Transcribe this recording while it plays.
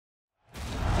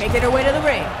making her way to the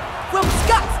ring, from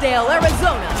Scottsdale,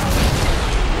 Arizona,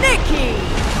 Nikki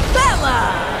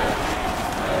Bella!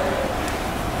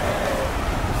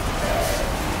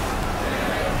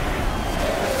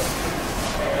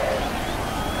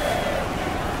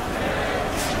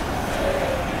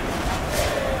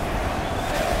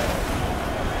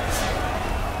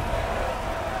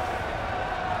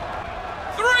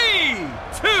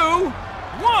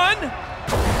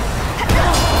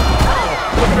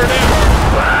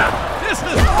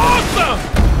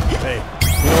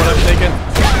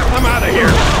 I'm out of here.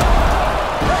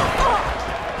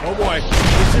 Oh boy,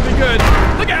 this should be good.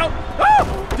 Look out!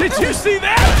 Oh, did you see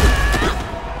that?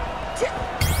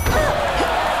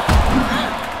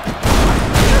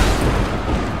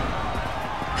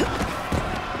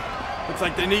 Looks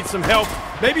like they need some help.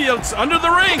 Maybe it's under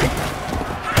the ring.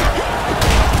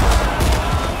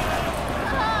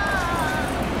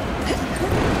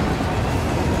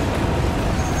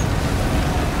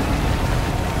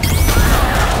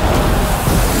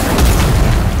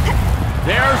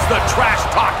 There's the trash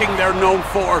talking they're known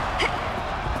for.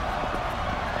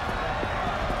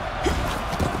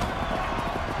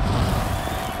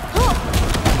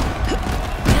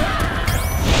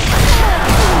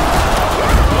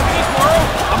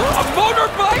 A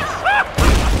motorbike?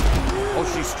 Oh,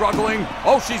 she's struggling.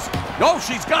 Oh, she's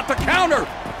got the counter.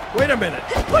 Wait a minute.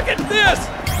 Look at this.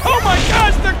 Oh my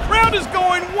gosh, the crowd is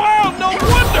going wild. No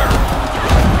wonder.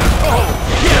 Oh,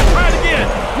 yeah, try it again.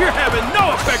 You're having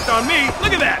no effect on me.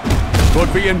 Look at that.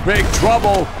 Could be in big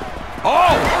trouble.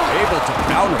 Oh, able to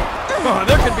counter. Oh,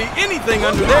 there could be anything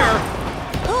under there.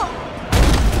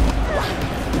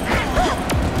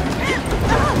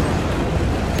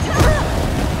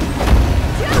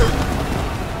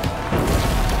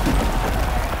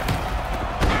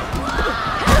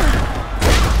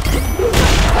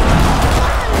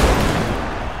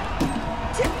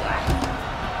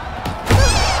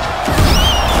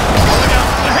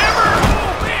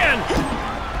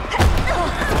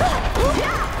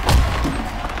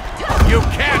 You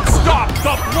can't stop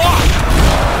the block!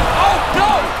 Oh,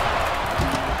 no!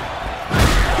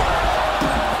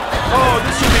 Oh,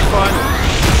 this should be fun.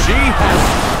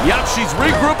 Yep, she's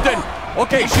regrouped and...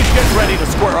 Okay, she's getting ready to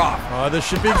square off. Oh, this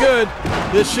should be good.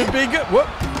 This should be good.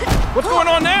 What's going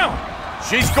on now?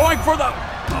 She's going for the...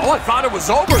 Oh, I thought it was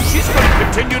over. She's going to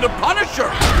continue to punish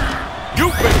her.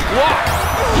 You've been blocked.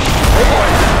 Oh, boy.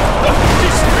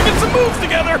 She's stringing some moves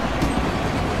together.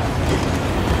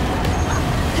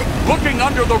 Looking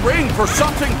under the ring for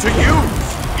something to use.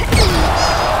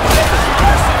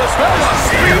 Bella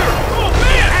spear! Oh,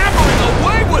 man! Hammering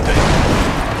away with it!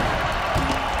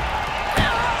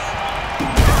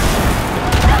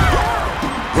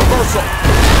 Reversal.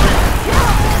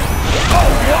 Oh,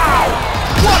 wow!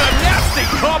 What a nasty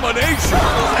combination!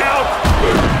 Out!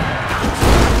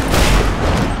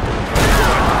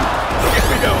 Here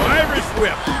we go, Irish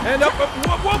whip. And up,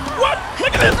 what?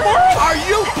 Look at this, Morrow! Are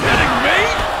you kidding me?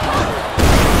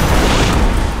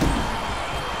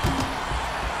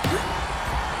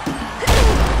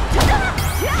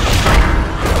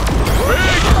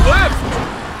 Big lift!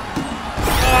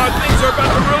 Oh, things are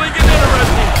about to really get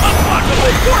interesting.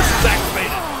 Unlockable force is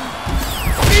activated.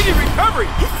 Speedy recovery.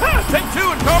 Take two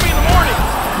and call me in the morning.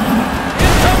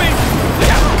 Incoming.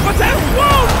 What's that?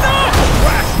 Whoa, no!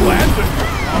 Crash landing.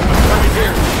 Oh, what's coming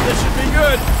here? This should be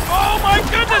good. Oh my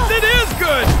goodness, it is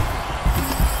good.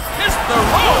 It's the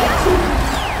Rose.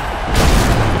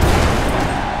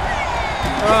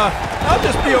 I'll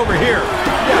just be over here.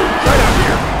 Yeah, right out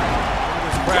here.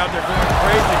 Crowd, they're going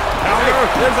crazy. Counter.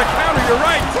 There's a counter, you're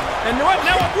right. And what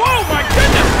now? Whoa, my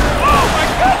goodness! Oh, my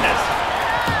goodness!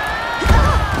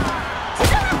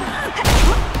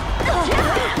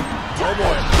 Oh,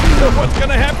 boy. What's going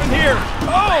to happen here?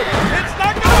 Oh, it's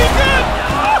not going to be good!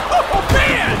 Oh,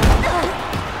 man!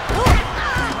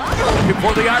 Looking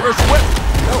for the Irish whip.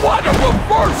 What a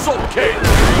reversal kick!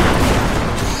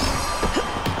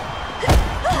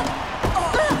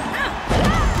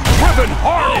 Driven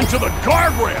hard into the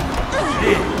guardrail.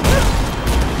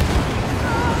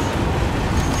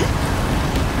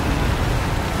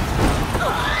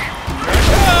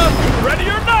 Ready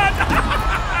or not?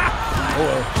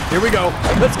 Here we go.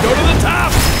 Let's go to the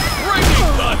top. Bringing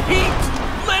the heat.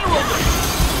 Literally.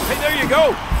 Hey, there you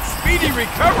go. Speedy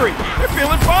recovery. They're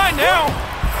feeling fine now.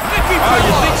 Nikki Oh,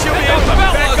 you think she'll be able to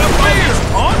back up from these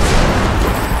taunts?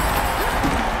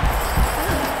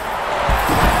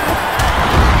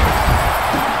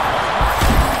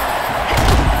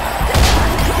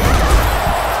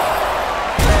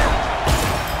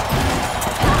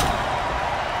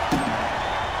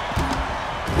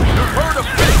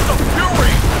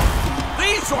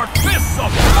 are fists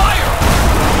of fire!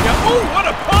 Yeah, ooh, what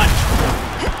a punch!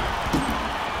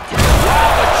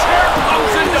 Wow, the chair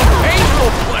comes into painful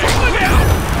play! Look out!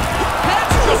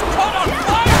 Hands just caught on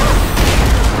fire!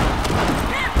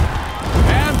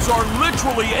 Hands are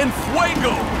literally en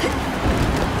fuego!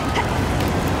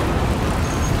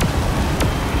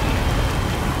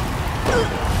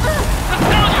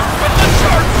 Natalia, with the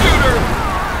sharpshooter!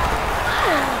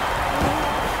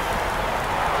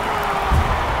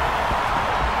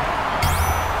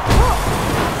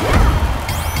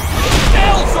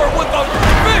 Nails her with a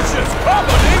vicious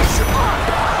combination!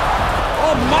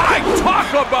 Oh my, talk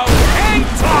about hang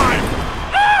time!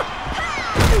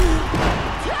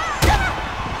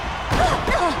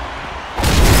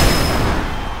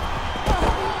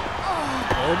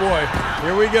 Oh boy,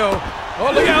 here we go.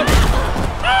 Oh, look out!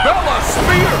 Bella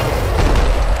spear!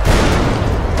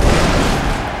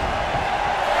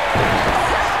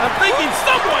 I'm thinking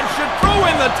someone should throw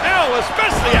in the towel,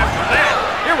 especially after that.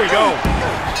 Here we go.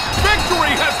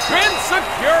 Victory has been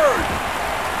secured!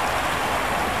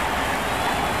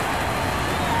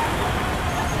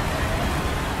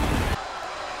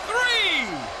 Three,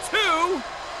 two,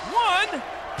 one.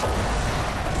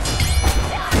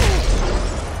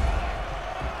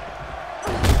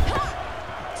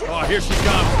 Oh, here she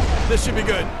comes. This should be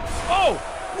good. Oh,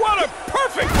 what a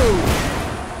perfect move!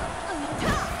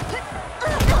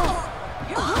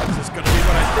 Is this going to be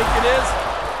what I think it is?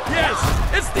 Yes,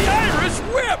 it's the Irish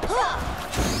whip!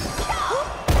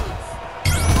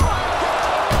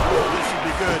 This should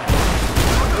be good.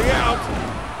 Look out!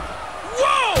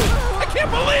 Whoa! I can't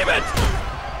believe it!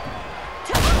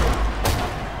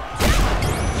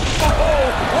 Oh,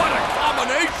 what a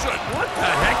combination! What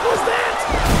the heck was that?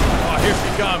 Oh, here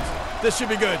she comes. This should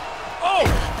be good. Oh,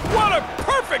 what a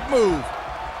perfect move!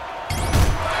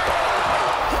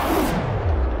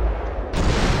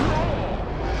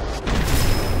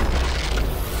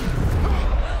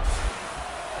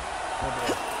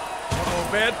 Oh,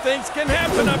 bad things can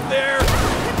happen up there.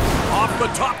 Off the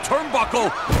top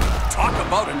turnbuckle! Talk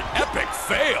about an epic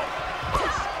fail!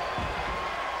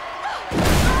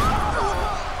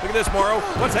 Look at this, Morrow.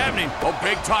 What's happening? A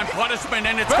big-time punishment,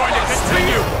 and it's going to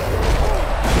continue!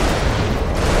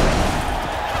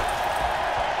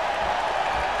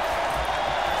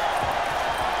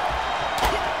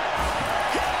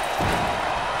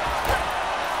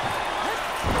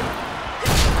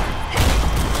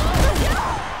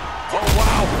 Oh,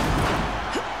 wow!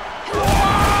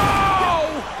 Whoa!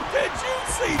 Did you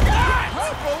see that?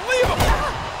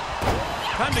 Unbelievable!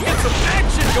 Time to get some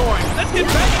action going. Let's get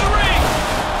back to the ring.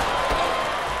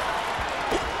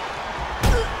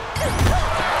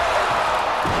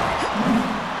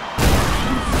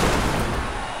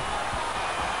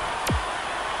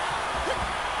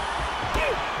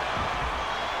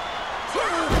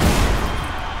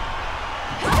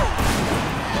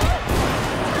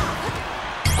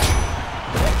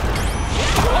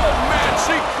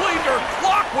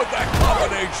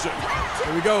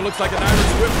 Here we go. Looks like an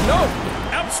Irish whip. No!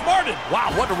 Outsmarted!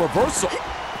 Wow, what a reversal!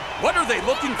 What are they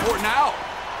looking for now?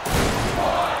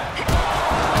 Oh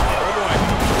boy.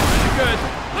 Pretty good.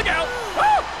 Look out!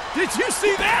 Woo! Did you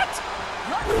see that?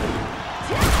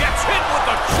 Gets hit with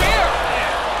a chair!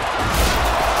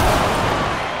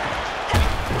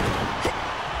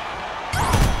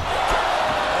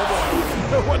 Oh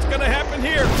boy. What's gonna happen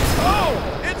here? Oh!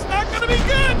 It's not gonna be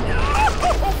good!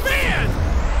 Oh man!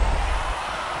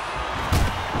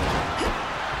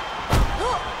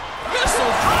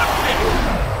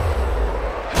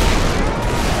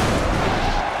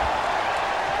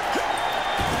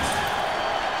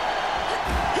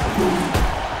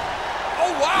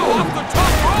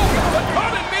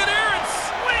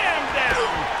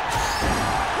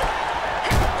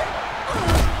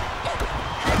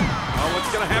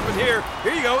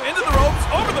 Here you go, into the ropes,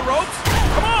 over the ropes.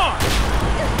 Come on!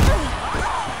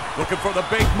 Looking for the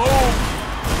big move.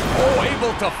 Oh,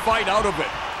 able to fight out of it.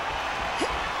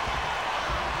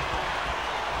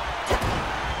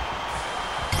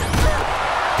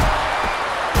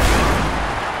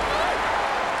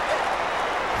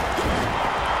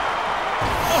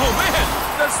 Oh man,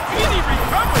 the speedy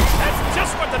recovery. That's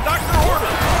just what the doctor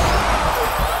ordered.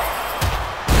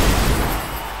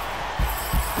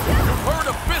 Heard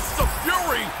of fists of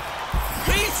fury?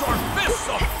 These are fists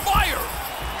of fire!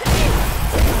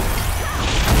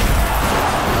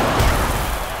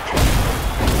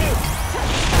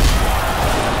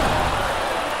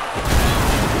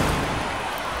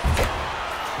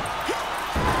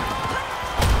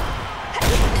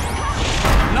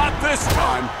 Not this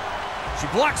time. She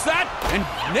blocks that and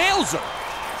nails her.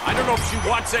 I don't know if she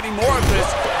wants any more of this.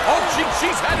 Oh,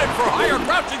 she's headed for higher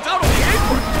ground. She's out on the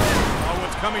apron. Oh,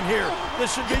 what's coming here?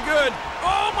 This should be good.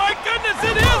 Oh, my goodness,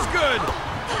 it is good!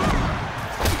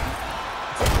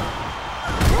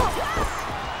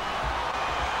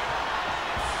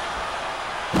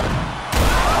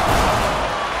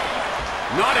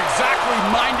 Not exactly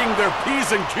minding their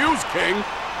P's and Q's, King.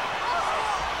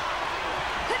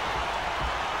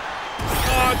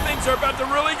 Oh, things are about to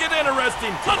really get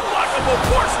interesting. Unblockable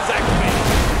forces activated.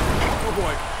 Oh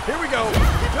boy, here we go.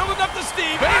 Building up the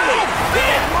steam. Bailey! Oh,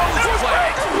 man, that was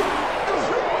great!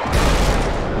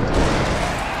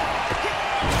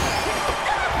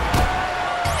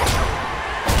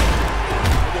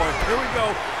 Oh boy, here we go.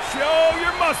 Show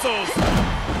your muscles.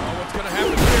 Oh, what's gonna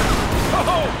happen here?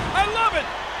 Oh, I love it.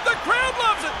 The crowd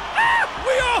loves it. Ah,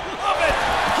 we all love it.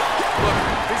 Look,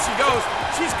 here she goes.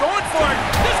 She's going for it.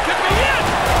 This could be it.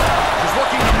 She's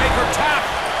looking to make her tap.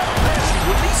 She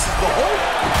releases the hold.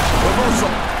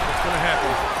 Reversal. What's gonna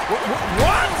happen?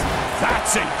 What?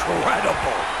 That's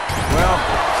incredible. Well,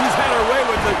 she's had her way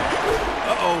with it.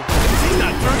 Uh-oh. She's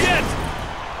not through yet.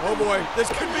 Oh, boy.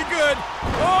 This could be good.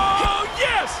 Oh,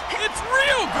 yes. It's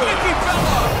real good. Nikki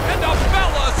Bella and a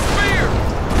Bella Spear.